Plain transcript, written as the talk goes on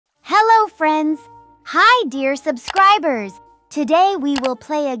friends! Hi, dear subscribers! Today we will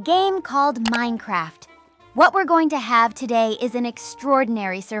play a game called Minecraft. What we're going to have today is an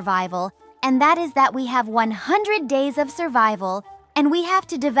extraordinary survival, and that is that we have 100 days of survival, and we have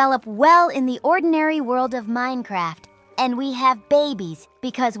to develop well in the ordinary world of Minecraft. And we have babies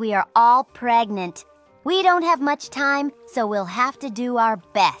because we are all pregnant. We don't have much time, so we'll have to do our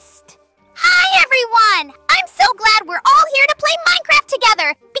best. Hi, everyone! I'm so glad we're all here to play Minecraft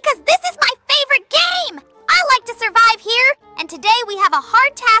together because this is my favorite game! I like to survive here, and today we have a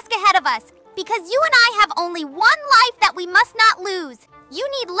hard task ahead of us because you and I have only one life that we must not lose. You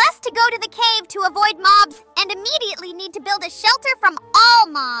need less to go to the cave to avoid mobs and immediately need to build a shelter from all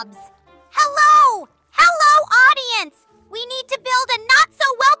mobs. Hello! Hello, audience! We need to build a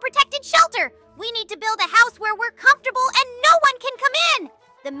not-so-well-protected shelter. We need to build a house where we're comfortable and no one can come in.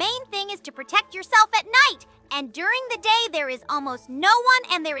 The main thing is to protect yourself at night, and during the day there is almost no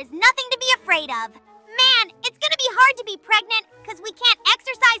one and there is nothing to be afraid of. Man, it's gonna be hard to be pregnant because we can't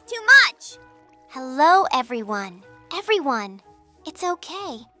exercise too much. Hello, everyone. Everyone, it's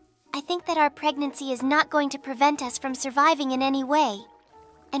okay. I think that our pregnancy is not going to prevent us from surviving in any way.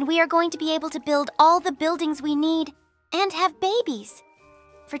 And we are going to be able to build all the buildings we need and have babies.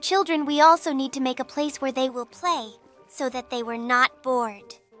 For children, we also need to make a place where they will play, so that they were not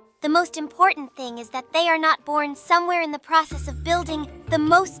bored. The most important thing is that they are not born somewhere in the process of building the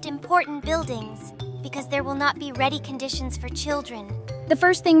most important buildings, because there will not be ready conditions for children. The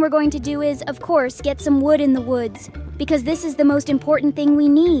first thing we're going to do is, of course, get some wood in the woods, because this is the most important thing we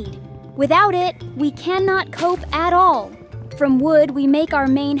need. Without it, we cannot cope at all. From wood, we make our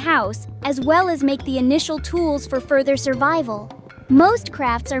main house, as well as make the initial tools for further survival. Most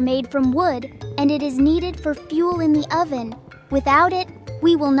crafts are made from wood, and it is needed for fuel in the oven. Without it,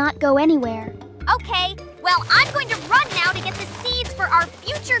 we will not go anywhere. Okay, well, I'm going to run now to get the seeds for our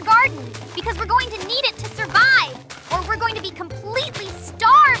future garden, because we're going to need it to survive, or we're going to be completely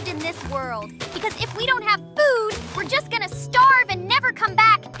starved in this world. Because if we don't have food, we're just gonna starve and never come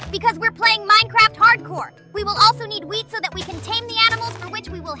back, because we're playing Minecraft Hardcore. We will also need wheat so that we can tame the animals, for which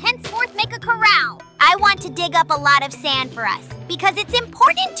we will henceforth make a corral. I want to dig up a lot of sand for us, because it's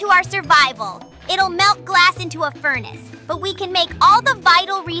important to our survival. It'll melt glass into a furnace, but we can make all the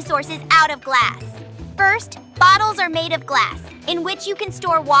vital resources out of glass. First, bottles are made of glass, in which you can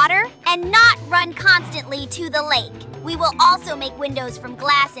store water and not run constantly to the lake. We will also make windows from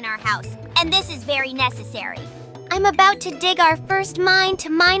glass in our house, and this is very necessary. I'm about to dig our first mine to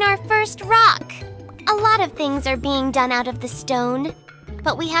mine our first rock. A lot of things are being done out of the stone,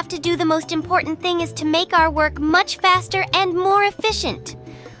 but we have to do the most important thing is to make our work much faster and more efficient.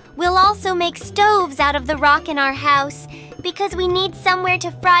 We'll also make stoves out of the rock in our house because we need somewhere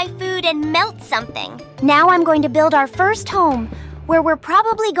to fry food and melt something. Now I'm going to build our first home, where we're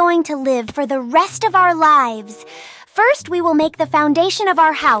probably going to live for the rest of our lives. First, we will make the foundation of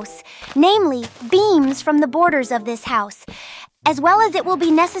our house, namely beams from the borders of this house, as well as it will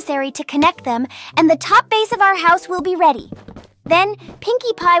be necessary to connect them, and the top base of our house will be ready. Then,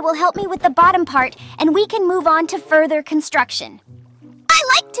 Pinkie Pie will help me with the bottom part, and we can move on to further construction.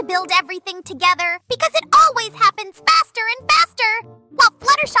 I like to build everything together because it always happens faster and faster. While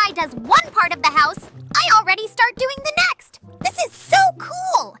Fluttershy does one part of the house, I already start doing the next. This is so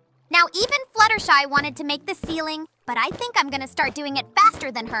cool. Now, even Fluttershy wanted to make the ceiling, but I think I'm gonna start doing it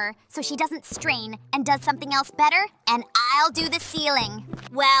faster than her so she doesn't strain and does something else better, and I'll do the ceiling.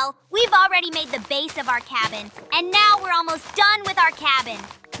 Well, we've already made the base of our cabin, and now we're almost done with our cabin.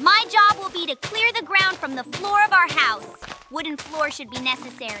 My job will be to clear the ground from the floor of our house. Wooden floor should be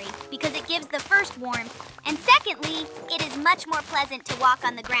necessary because it gives the first warmth, and secondly, it is much more pleasant to walk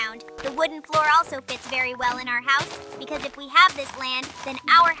on the ground. The wooden floor also fits very well in our house because if we have this land, then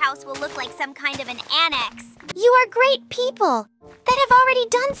our house will look like some kind of an annex. You are great people that have already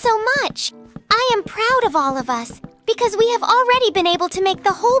done so much. I am proud of all of us because we have already been able to make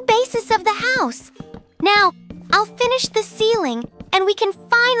the whole basis of the house. Now, I'll finish the ceiling and we can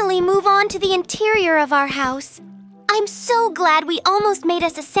finally move on to the interior of our house. I'm so glad we almost made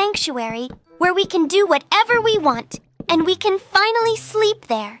us a sanctuary where we can do whatever we want and we can finally sleep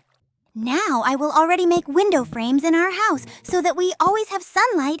there. Now I will already make window frames in our house so that we always have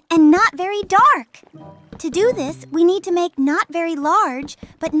sunlight and not very dark. To do this, we need to make not very large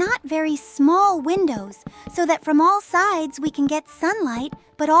but not very small windows so that from all sides we can get sunlight,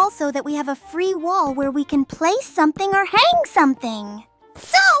 but also that we have a free wall where we can place something or hang something.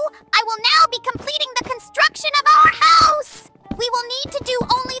 So, I will now be completing the construction of our house! We will need to do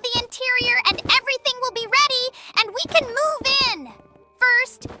only the interior and everything will be ready and we can move in!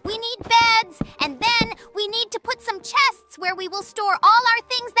 First, we need beds and then we need to put some chests where we will store all our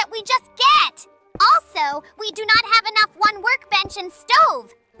things that we just get! we do not have enough one workbench and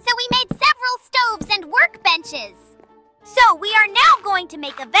stove, so we made several stoves and workbenches. So we are now going to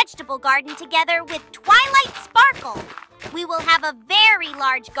make a vegetable garden together with Twilight Sparkle. We will have a very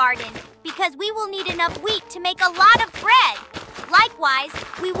large garden because we will need enough wheat to make a lot of bread. Likewise,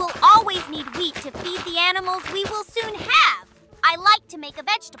 we will always need wheat to feed the animals we will soon have. I like to make a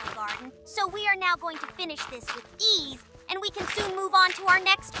vegetable garden, so we are now going to finish this with ease, and we can soon move on to our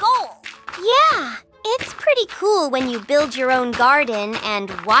next goal. Yeah, it's pretty cool when you build your own garden and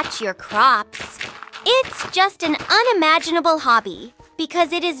watch your crops. It's just an unimaginable hobby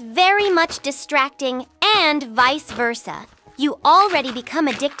because it is very much distracting and vice versa. You already become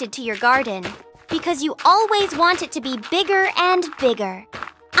addicted to your garden because you always want it to be bigger and bigger.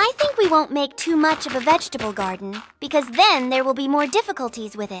 I think we won't make too much of a vegetable garden because then there will be more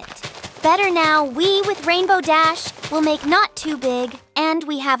difficulties with it. Better now, we with Rainbow Dash will make not too big and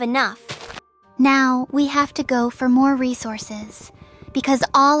we have enough. Now we have to go for more resources because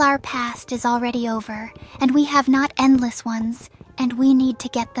all our past is already over and we have not endless ones and we need to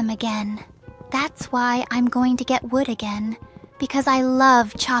get them again. That's why I'm going to get wood again because I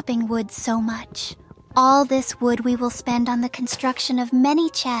love chopping wood so much. All this wood we will spend on the construction of many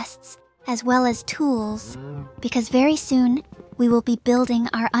chests as well as tools because very soon we will be building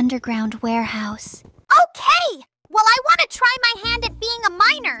our underground warehouse. Okay! Well, I want to try my hand at being a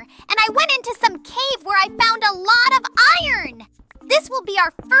miner, and I went into some cave where I found a lot of iron. This will be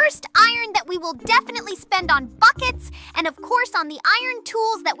our first iron that we will definitely spend on buckets, and of course on the iron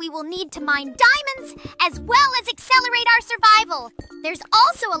tools that we will need to mine diamonds, as well as accelerate our survival. There's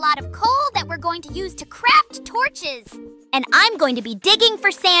also a lot of coal that we're going to use to craft torches. And I'm going to be digging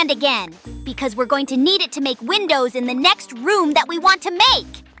for sand again, because we're going to need it to make windows in the next room that we want to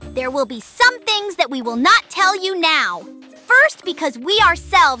make. There will be some things that we will not tell you now. First, because we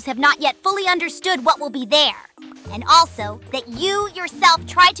ourselves have not yet fully understood what will be there. And also, that you yourself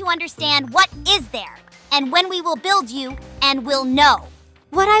try to understand what is there, and when we will build you, and will know.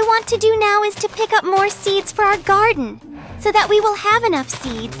 What I want to do now is to pick up more seeds for our garden, so that we will have enough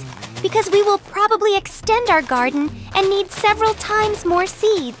seeds, because we will probably extend our garden and need several times more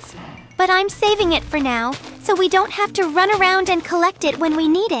seeds. But I'm saving it for now, so we don't have to run around and collect it when we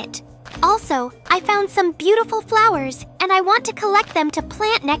need it. Also, I found some beautiful flowers, and I want to collect them to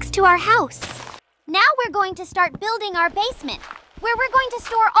plant next to our house. Now we're going to start building our basement, where we're going to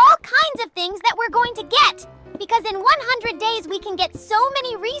store all kinds of things that we're going to get. Because in 100 days we can get so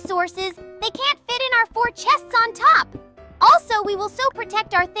many resources, they can't fit in our 4 chests on top. Also, we will so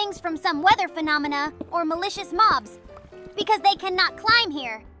protect our things from some weather phenomena or malicious mobs, because they cannot climb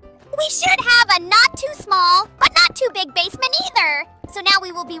here. We should have a not too small, but not too big basement either. So now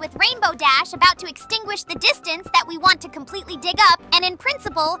we will be with Rainbow Dash about to extinguish the distance that we want to completely dig up, and in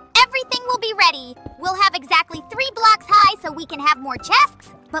principle, everything will be ready. We'll have exactly 3 blocks high so we can have more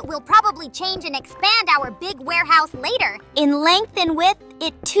chests, but we'll probably change and expand our big warehouse later. In length and width,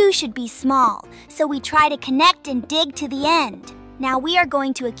 it too should be small, so we try to connect and dig to the end. Now we are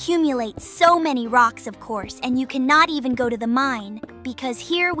going to accumulate so many rocks, of course, and you cannot even go to the mine, because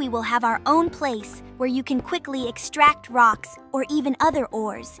here we will have our own place where you can quickly extract rocks or even other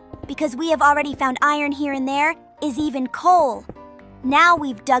ores, because we have already found iron here and there, is even coal. Now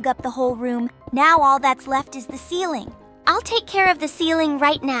we've dug up the whole room, now all that's left is the ceiling. I'll take care of the ceiling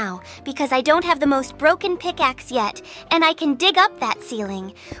right now, because I don't have the most broken pickaxe yet, and I can dig up that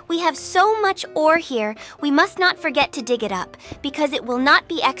ceiling. We have so much ore here, we must not forget to dig it up, because it will not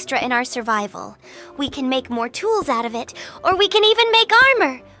be extra in our survival. We can make more tools out of it, or we can even make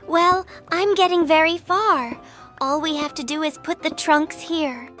armor. Well, I'm getting very far. All we have to do is put the trunks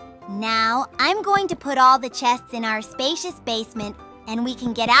here. Now, I'm going to put all the chests in our spacious basement, and we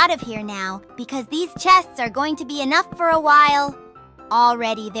can get out of here now, because these chests are going to be enough for a while.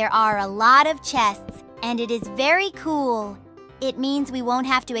 Already there are a lot of chests, and it is very cool. It means we won't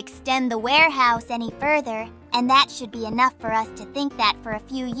have to extend the warehouse any further, and that should be enough for us to think that for a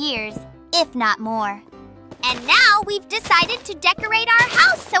few years, if not more. And now we've decided to decorate our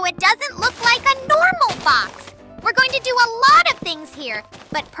house so it doesn't look like a normal box. We're going to do a lot of things here,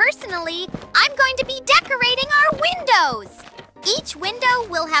 but personally, I'm going to be decorating our windows. Each window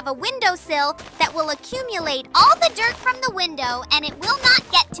will have a windowsill that will accumulate all the dirt from the window and it will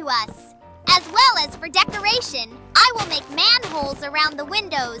not get to us. As well as for decoration, I will make manholes around the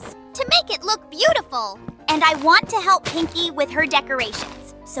windows to make it look beautiful. And I want to help Pinkie with her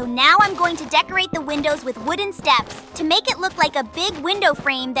decorations. So now I'm going to decorate the windows with wooden steps to make it look like a big window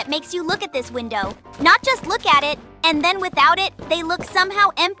frame that makes you look at this window. Not just look at it, and then without it, they look somehow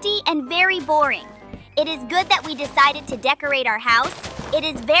empty and very boring. It is good that we decided to decorate our house. It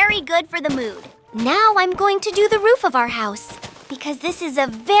is very good for the mood. Now I'm going to do the roof of our house, because this is a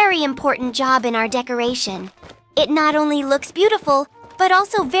very important job in our decoration. It not only looks beautiful, but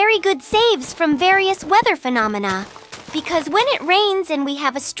also very good saves from various weather phenomena. Because when it rains and we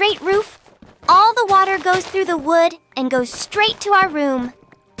have a straight roof, all the water goes through the wood and goes straight to our room.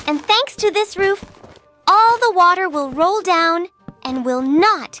 And thanks to this roof, all the water will roll down and will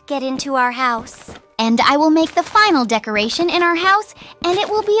not get into our house. And I will make the final decoration in our house, and it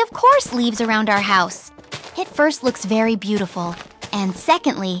will be, of course, leaves around our house. It first looks very beautiful, and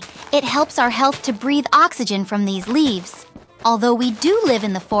secondly, it helps our health to breathe oxygen from these leaves. Although we do live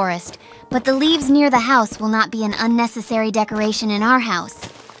in the forest, but the leaves near the house will not be an unnecessary decoration in our house.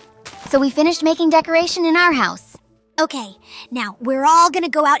 So we finished making decoration in our house. Okay, now we're all gonna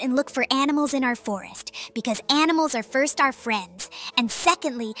go out and look for animals in our forest, because animals are first our friends, and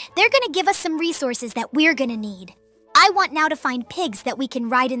secondly, they're gonna give us some resources that we're gonna need. I want now to find pigs that we can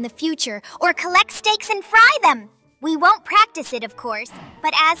ride in the future, or collect steaks and fry them. We won't practice it, of course,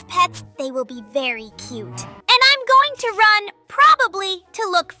 but as pets, they will be very cute. And I'm going to run, probably, to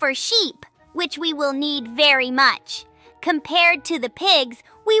look for sheep, which we will need very much. Compared to the pigs,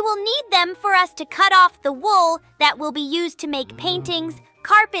 we will need them for us to cut off the wool that will be used to make paintings,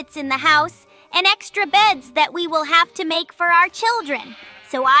 carpets in the house, and extra beds that we will have to make for our children.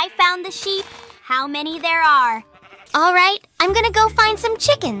 So I found the sheep, how many there are. All right, I'm gonna go find some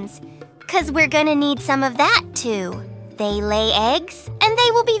chickens, 'cause we're gonna need some of that too. They lay eggs, and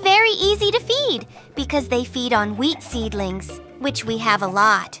they will be very easy to feed, because they feed on wheat seedlings, which we have a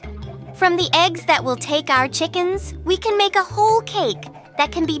lot. From the eggs that will take our chickens, we can make a whole cake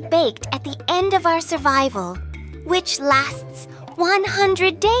that can be baked at the end of our survival, which lasts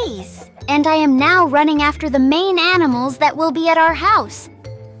 100 days. And I am now running after the main animals that will be at our house.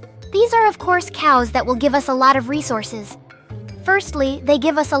 These are, of course, cows that will give us a lot of resources. Firstly, they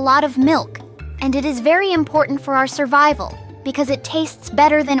give us a lot of milk, and it is very important for our survival because it tastes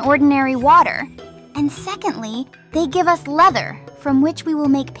better than ordinary water. And secondly, they give us leather, from which we will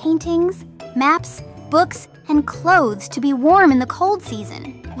make paintings, maps, books, and clothes to be warm in the cold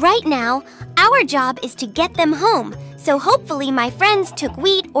season. Right now, our job is to get them home, so hopefully my friends took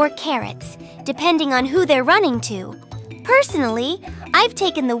wheat or carrots, depending on who they're running to. Personally, I've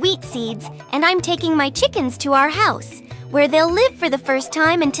taken the wheat seeds, and I'm taking my chickens to our house, where they'll live for the first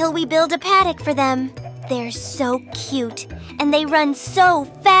time until we build a paddock for them. They're so cute, and they run so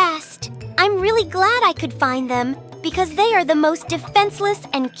fast. I'm really glad I could find them, because they are the most defenseless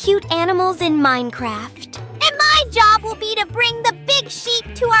and cute animals in Minecraft. And my job will be to bring the big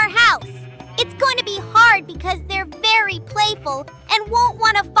sheep to our house. It's going to be hard because they're very playful and won't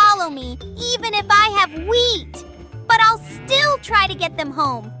want to follow me, even if I have wheat. But I'll still try to get them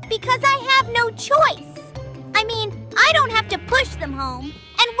home because I have no choice. I mean, I don't have to push them home,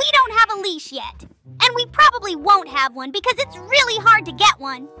 and we don't have a leash yet. And we probably won't have one because it's really hard to get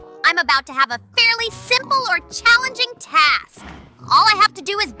one. I'm about to have a fairly simple or challenging task. All I have to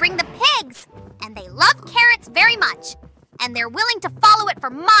do is bring the pigs, and they love carrots very much, and they're willing to follow it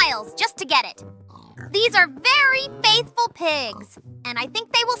for miles just to get it. These are very faithful pigs, and I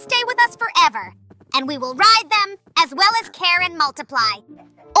think they will stay with us forever, and we will ride them as well as care and multiply.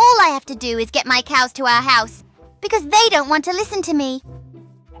 All I have to do is get my cows to our house, because they don't want to listen to me.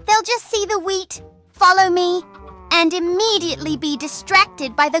 They'll just see the wheat, follow me, and immediately be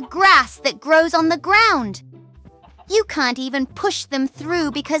distracted by the grass that grows on the ground. You can't even push them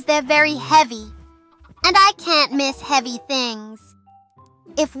through because they're very heavy. And I can't miss heavy things.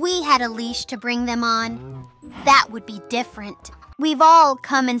 If we had a leash to bring them on, that would be different. We've all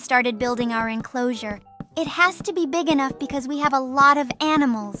come and started building our enclosure. It has to be big enough because we have a lot of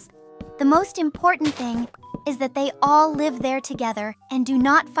animals. The most important thing is that they all live there together and do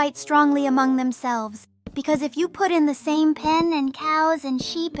not fight strongly among themselves. Because if you put in the same pen and cows and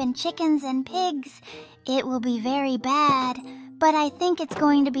sheep and chickens and pigs, it will be very bad. But I think it's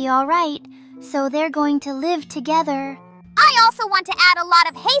going to be all right, so they're going to live together. I also want to add a lot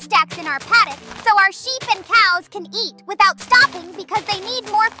of haystacks in our paddock so our sheep and cows can eat without stopping because they need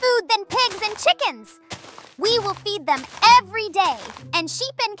more food than pigs and chickens. We will feed them every day, and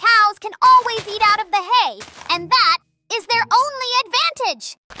sheep and cows can always eat out of the hay, and that is their only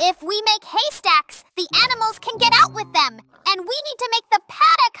advantage. If we make haystacks, the animals can get out with them, and we need to make the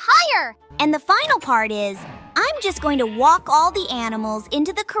paddock higher. And the final part is, I'm just going to walk all the animals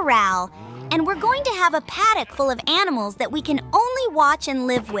into the corral, and we're going to have a paddock full of animals that we can only watch and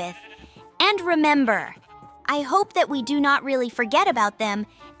live with. And remember, I hope that we do not really forget about them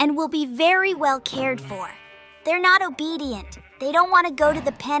and will be very well cared for. They're not obedient. They don't want to go to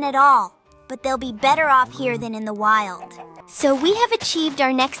the pen at all, but they'll be better off here than in the wild. So we have achieved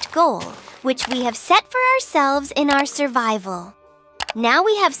our next goal, which we have set for ourselves in our survival. Now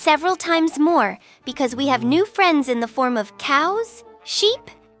we have several times more because we have new friends in the form of cows, sheep,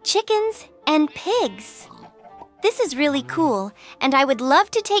 chickens, and pigs. This is really cool, and I would love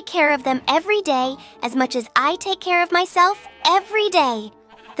to take care of them every day as much as I take care of myself every day.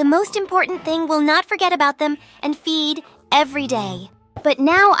 The most important thing, we'll not forget about them and feed every day. But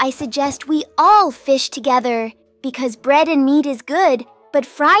now I suggest we all fish together, because bread and meat is good, but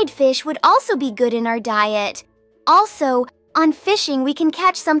fried fish would also be good in our diet. Also, on fishing we can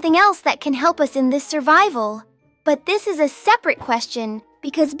catch something else that can help us in this survival. But this is a separate question,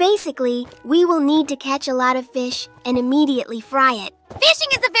 because basically, we will need to catch a lot of fish and immediately fry it. Fishing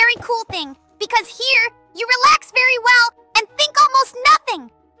is a very cool thing, because here, you relax very well and think almost nothing.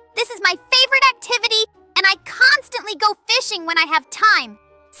 This is my favorite activity, and I constantly go fishing when I have time.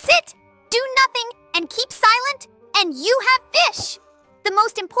 Sit, do nothing, and keep silent, and you have fish. The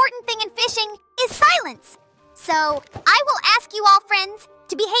most important thing in fishing is silence. So, I will ask you all friends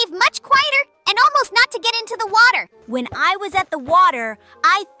to behave much quieter and almost not to get into the water. When I was at the water,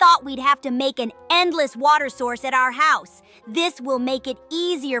 I thought we'd have to make an endless water source at our house. This will make it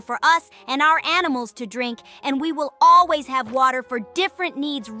easier for us and our animals to drink, and we will always have water for different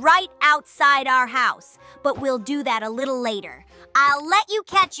needs right outside our house. But we'll do that a little later. I'll let you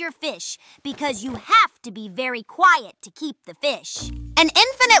catch your fish, because you have to be very quiet to keep the fish. An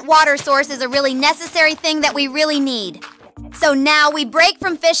infinite water source is a really necessary thing that we really need. So now we break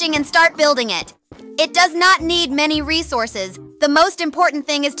from fishing and start building it. It does not need many resources. The most important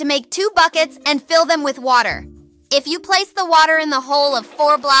thing is to make 2 buckets and fill them with water. If you place the water in the hole of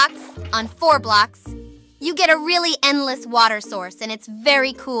 4 blocks on 4 blocks, you get a really endless water source, and it's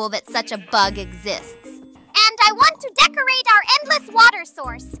very cool that such a bug exists. And I want to decorate our endless water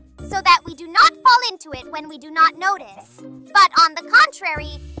source so that we do not fall into it when we do not notice. But on the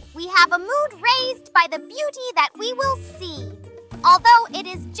contrary, we have a mood raised by the beauty that we will see. Although it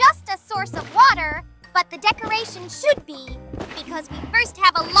is just a source of water, but the decoration should be, because we first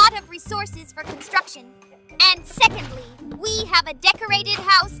have a lot of resources for construction. And secondly, we have a decorated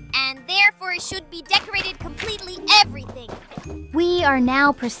house, and therefore it should be decorated completely everything. We are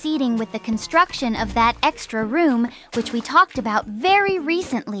now proceeding with the construction of that extra room, which we talked about very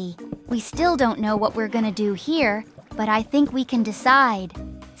recently. We still don't know what we're gonna do here, but I think we can decide.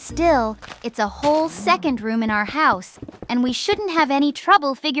 Still, it's a whole second room in our house, and we shouldn't have any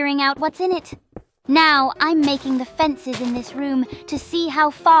trouble figuring out what's in it. Now, I'm making the fences in this room to see how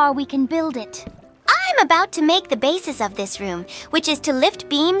far we can build it. I'm about to make the basis of this room, which is to lift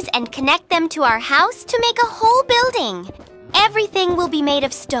beams and connect them to our house to make a whole building. Everything will be made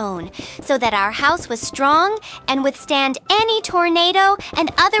of stone, so that our house was strong and withstand any tornado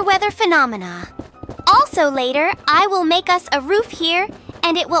and other weather phenomena. Also later, I will make us a roof here,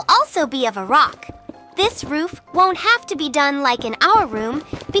 and it will also be of a rock. This roof won't have to be done like in our room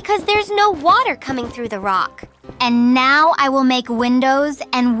because there's no water coming through the rock. And now I will make windows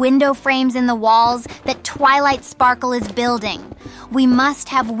and window frames in the walls that Twilight Sparkle is building. We must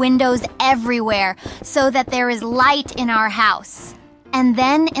have windows everywhere so that there is light in our house. And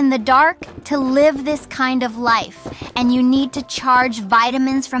then in the dark, to live this kind of life, and you need to charge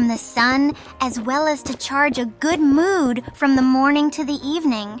vitamins from the sun as well as to charge a good mood from the morning to the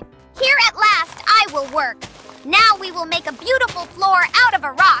evening. Here at last I will work. Now we will make a beautiful floor out of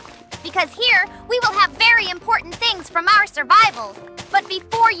a rock, because here we will have very important things from our survival. But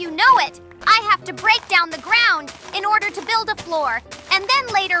before you know it, I have to break down the ground in order to build a floor. And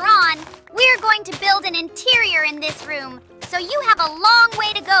then later on, we're going to build an interior in this room. So you have a long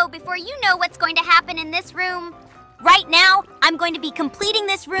way to go before you know what's going to happen in this room. Right now, I'm going to be completing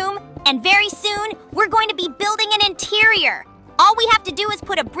this room, and very soon, we're going to be building an interior. All we have to do is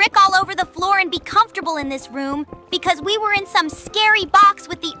put a brick all over the floor and be comfortable in this room, because we were in some scary box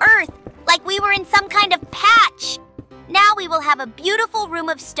with the earth, like we were in some kind of patch. Now we will have a beautiful room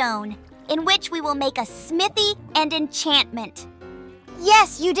of stone, in which we will make a smithy and enchantment.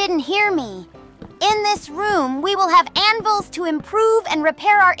 Yes, you didn't hear me. In this room, we will have anvils to improve and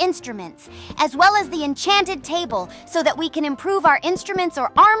repair our instruments, as well as the enchanted table, so that we can improve our instruments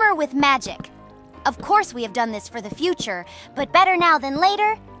or armor with magic. Of course, we have done this for the future, but better now than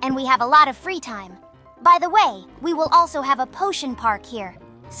later, and we have a lot of free time. By the way, we will also have a potion park here,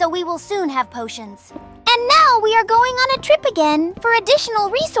 so we will soon have potions. And now we are going on a trip again for additional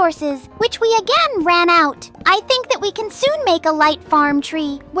resources, which we again ran out. I think that we can soon make a light farm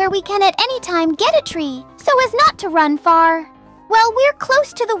tree, where we can at any time get a tree, so as not to run far. Well, we're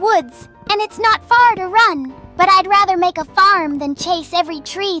close to the woods, and it's not far to run, but I'd rather make a farm than chase every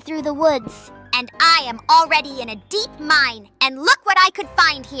tree through the woods. And I am already in a deep mine, and look what I could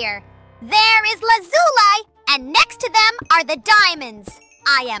find here. There is Lazuli, and next to them are the diamonds.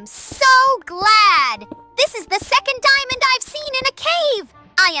 I am so glad. This is the second diamond I've seen in a cave.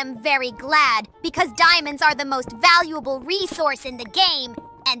 I am very glad because diamonds are the most valuable resource in the game,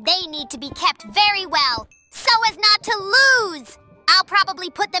 and they need to be kept very well so as not to lose. I'll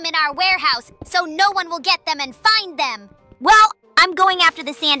probably put them in our warehouse so no one will get them and find them. Well, I'm going after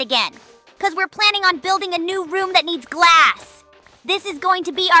the sand again, because we're planning on building a new room that needs glass. This is going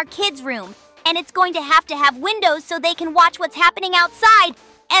to be our kids' room, and it's going to have windows so they can watch what's happening outside,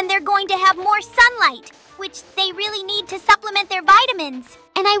 and they're going to have more sunlight, which they really need to supplement their vitamins.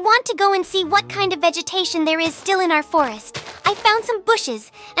 And I want to go and see what kind of vegetation there is still in our forest. I found some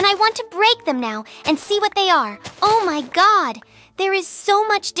bushes, and I want to break them now and see what they are. Oh my God! There is so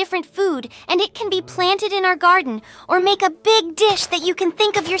much different food, and it can be planted in our garden or make a big dish that you can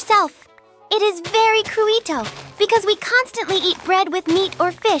think of yourself. It is very cruito, because we constantly eat bread with meat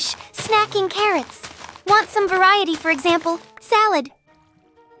or fish, snacking carrots. Want some variety, for example, salad.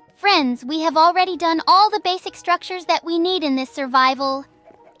 Friends, we have already done all the basic structures that we need in this survival.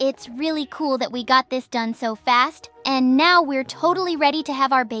 It's really cool that we got this done so fast, and now we're totally ready to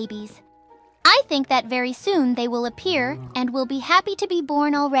have our babies. I think that very soon they will appear and will be happy to be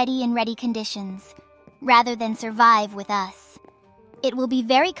born already in ready conditions, rather than survive with us. It will be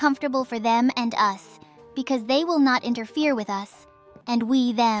very comfortable for them and us, because they will not interfere with us, and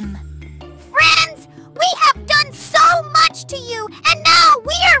we them. Friends, we have done so much to you, and now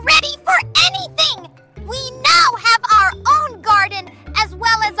we are ready for anything. We now have our own garden as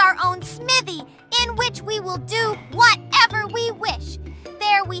well as our own smithy, in which we will do whatever we wish.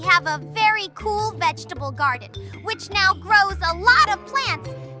 There we have a very cool vegetable garden, which now grows a lot of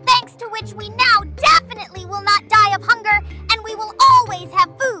plants, thanks to which we now definitely will not die of hunger, and we will always have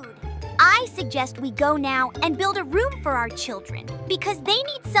food. I suggest we go now and build a room for our children, because they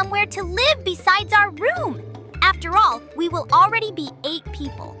need somewhere to live besides our room. After all, we will already be 8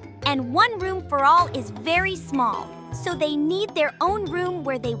 people, and one room for all is very small, so they need their own room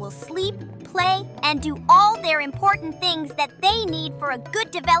where they will sleep, play, and do all their important things that they need for a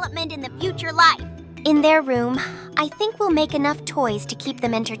good development in the future life. In their room, I think we'll make enough toys to keep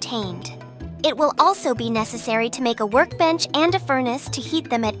them entertained. It will also be necessary to make a workbench and a furnace to heat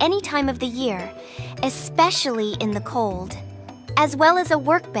them at any time of the year, especially in the cold, as well as a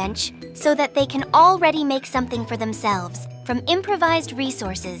workbench so that they can already make something for themselves from improvised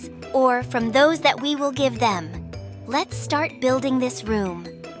resources or from those that we will give them. Let's start building this room.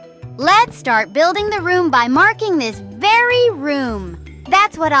 Let's start building the room by marking this very room.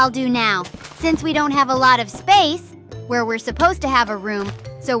 That's what I'll do now, since we don't have a lot of space where we're supposed to have a room,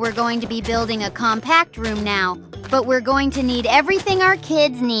 so we're going to be building a compact room now, but we're going to need everything our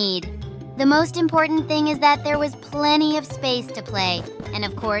kids need. The most important thing is that there was plenty of space to play, and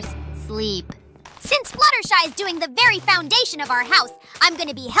of course, sleep. Since Fluttershy is doing the very foundation of our house, I'm going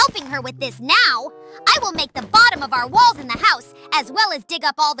to be helping her with this now. I will make the bottom of our walls in the house, as well as dig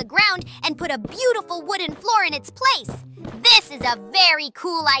up all the ground and put a beautiful wooden floor in its place. This is a very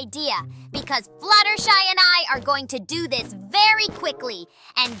cool idea, because Fluttershy and I are going to do this very quickly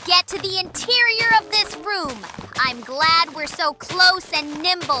and get to the interior of this room. I'm glad we're so close and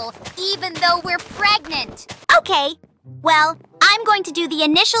nimble, even though we're pregnant. Okay, well, I'm going to do the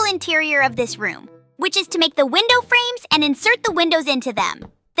initial interior of this room, which is to make the window frames and insert the windows into them.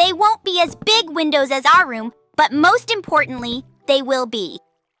 They won't be as big windows as our room, but most importantly, they will be.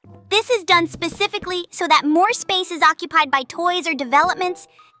 This is done specifically so that more space is occupied by toys or developments,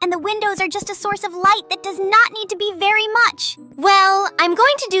 and the windows are just a source of light that does not need to be very much. Well, I'm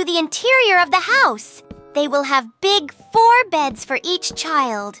going to do the interior of the house. They will have big 4 beds for each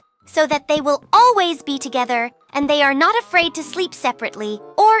child, so that they will always be together and they are not afraid to sleep separately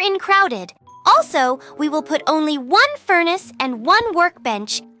or in crowded. Also, we will put only 1 furnace and 1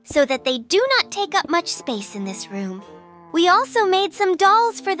 workbench so that they do not take up much space in this room. We also made some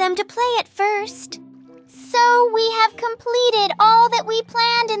dolls for them to play at first. So we have completed all that we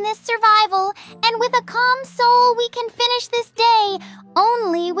planned in this survival, and with a calm soul we can finish this day,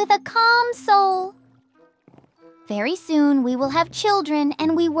 only with a calm soul. Very soon we will have children,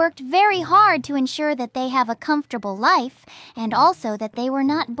 and we worked very hard to ensure that they have a comfortable life, and also that they were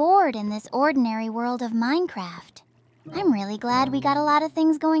not bored in this ordinary world of Minecraft. I'm really glad we got a lot of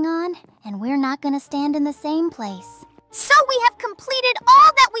things going on, and we're not going to stand in the same place. So we have completed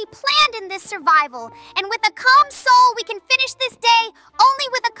all that we planned in this survival, and with a calm soul we can finish this day only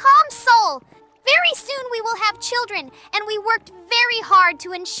with a calm soul. Very soon we will have children, and we worked very hard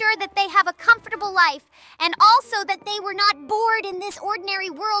to ensure that they have a comfortable life, and also that they were not bored in this ordinary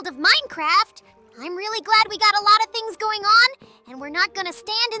world of Minecraft. I'm really glad we got a lot of things going on, and we're not gonna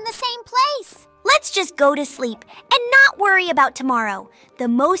stand in the same place. Let's just go to sleep and not worry about tomorrow. The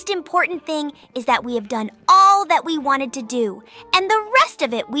most important thing is that we have done all that we wanted to do, and the rest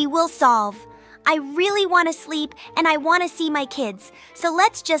of it we will solve. I really want to sleep and I want to see my kids, so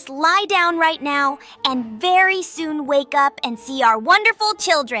let's just lie down right now and very soon wake up and see our wonderful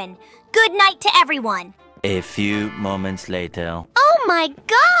children. Good night to everyone. A few moments later. Oh my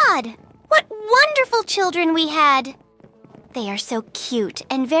God! What wonderful children we had! They are so cute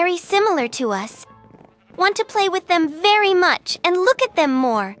and very similar to us. Want to play with them very much and look at them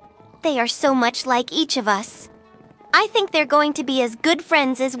more. They are so much like each of us. I think they're going to be as good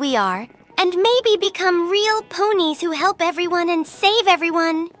friends as we are, and maybe become real ponies who help everyone and save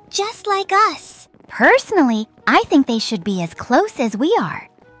everyone, just like us. Personally, I think they should be as close as we are.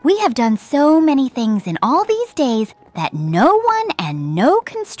 We have done so many things in all these days that no one and no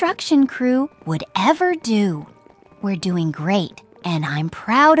construction crew would ever do. We're doing great, and I'm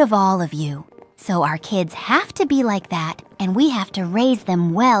proud of all of you. So our kids have to be like that, and we have to raise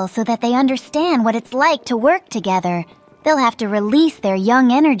them well so that they understand what it's like to work together. They'll have to release their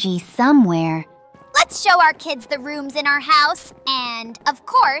young energy somewhere. Let's show our kids the rooms in our house and, of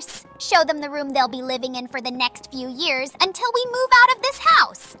course, show them the room they'll be living in for the next few years until we move out of this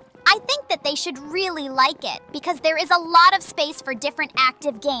house. I think that they should really like it because there is a lot of space for different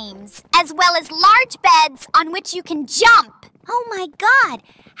active games, as well as large beds on which you can jump. Oh my God,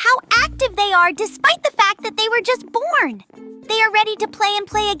 how active they are despite the fact that they were just born. They are ready to play and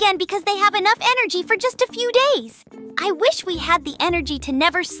play again because they have enough energy for just a few days. I wish we had the energy to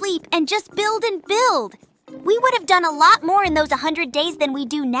never sleep and just build and build. We would have done a lot more in those 100 days than we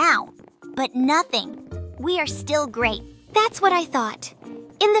do now. But nothing. We are still great. That's what I thought.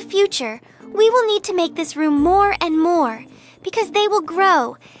 In the future, we will need to make this room more and more because they will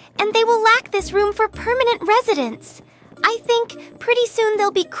grow and they will lack this room for permanent residence. I think pretty soon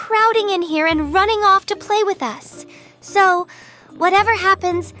they'll be crowding in here and running off to play with us. So, whatever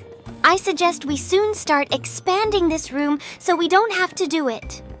happens, I suggest we soon start expanding this room so we don't have to do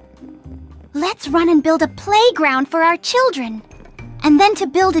it. Let's run and build a playground for our children. And then to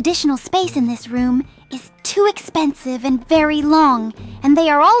build additional space in this room is too expensive and very long, and they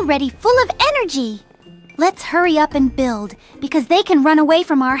are already full of energy. Let's hurry up and build, because they can run away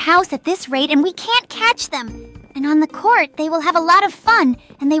from our house at this rate and we can't catch them. And on the court, they will have a lot of fun,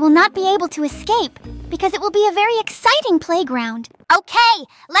 and they will not be able to escape, because it will be a very exciting playground. Okay,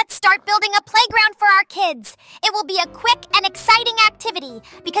 let's start building a playground for our kids. It will be a quick and exciting activity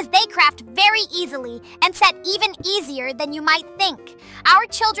because they craft very easily and set even easier than you might think. Our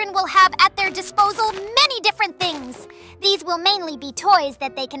children will have at their disposal many different things. These will mainly be toys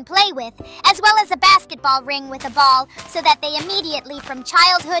that they can play with, as well as a basketball ring with a ball so that they immediately from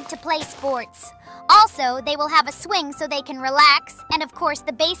childhood to play sports. Also, they will have a swing so they can relax, and of course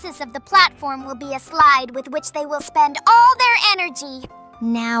the basis of the platform will be a slide with which they will spend all their energy.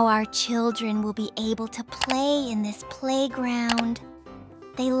 Now our children will be able to play in this playground.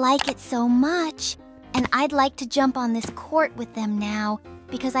 They like it so much, and I'd like to jump on this court with them now,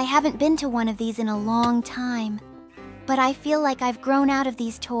 because I haven't been to one of these in a long time. But I feel like I've grown out of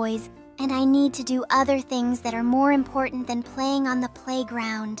these toys, and I need to do other things that are more important than playing on the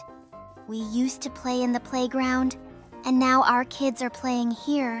playground. We used to play in the playground, and now our kids are playing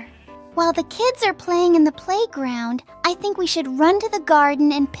here. While the kids are playing in the playground, I think we should run to the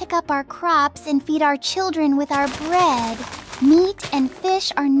garden and pick up our crops and feed our children with our bread. Meat and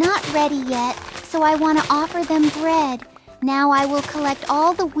fish are not ready yet, so I want to offer them bread. Now I will collect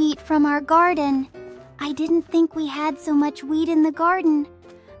all the wheat from our garden. I didn't think we had so much wheat in the garden.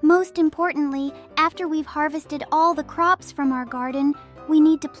 Most importantly, after we've harvested all the crops from our garden, we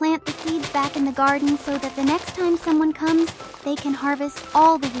need to plant the seeds back in the garden so that the next time someone comes, they can harvest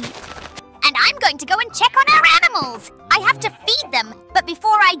all the wheat. And I'm going to go and check on our animals. I have to feed them, but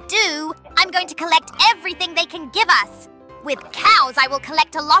before I do, I'm going to collect everything they can give us. With cows, I will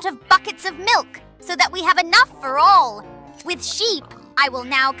collect a lot of buckets of milk so that we have enough for all. With sheep, I will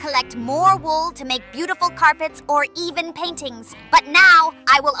now collect more wool to make beautiful carpets or even paintings. But now,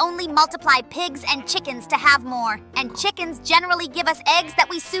 I will only multiply pigs and chickens to have more. And chickens generally give us eggs that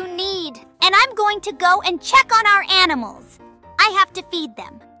we soon need. And I'm going to go and check on our animals. I have to feed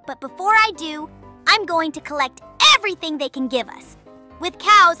them. But before I do, I'm going to collect everything they can give us. With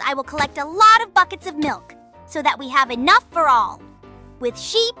cows, I will collect a lot of buckets of milk so that we have enough for all. With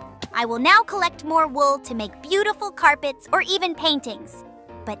sheep, I will now collect more wool to make beautiful carpets or even paintings.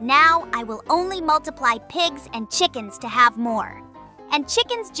 But now I will only multiply pigs and chickens to have more. And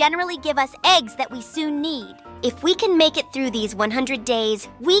chickens generally give us eggs that we soon need. If we can make it through these 100 days,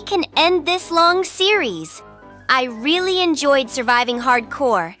 we can end this long series. I really enjoyed surviving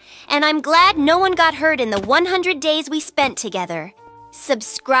hardcore, and I'm glad no one got hurt in the 100 days we spent together.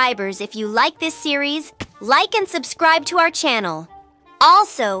 Subscribers, if you like this series, like and subscribe to our channel.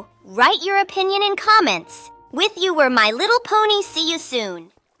 Also, write your opinion in comments. With you were My Little Pony. See you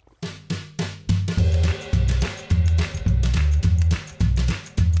soon.